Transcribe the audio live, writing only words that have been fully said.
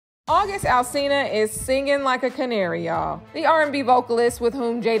August Alsina is singing like a canary, y'all. The R&B vocalist, with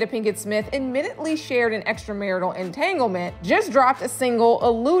whom Jada Pinkett Smith admittedly shared an extramarital entanglement, just dropped a single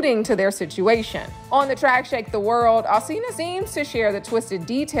alluding to their situation. On the track Shake the World, Alsina seems to share the twisted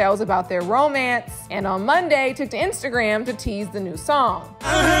details about their romance, and on Monday took to Instagram to tease the new song.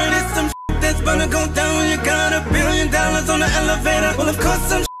 I heard it's some that's gonna go down when you got $1 billion on the elevator. Well, of course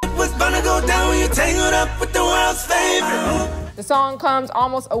some was gonna go down when you tangled up with the world's favorite. The song comes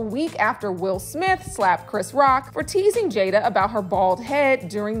almost a week after Will Smith slapped Chris Rock for teasing Jada about her bald head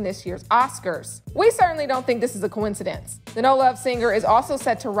during this year's Oscars. We certainly don't think this is a coincidence. The No Love singer is also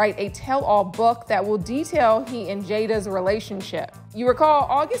set to write a tell-all book that will detail he and Jada's relationship. You recall,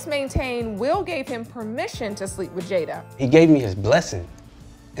 August maintained Will gave him permission to sleep with Jada. He gave me his blessing,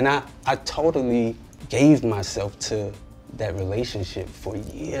 and I totally gave myself to that relationship for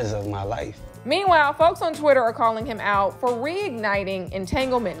years of my life. Meanwhile, folks on Twitter are calling him out for reigniting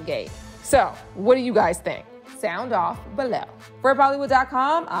Entanglement Gate. So, what do you guys think? Sound off below. For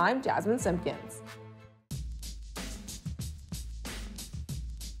HipHollywood.com, I'm Jasmine Simpkins.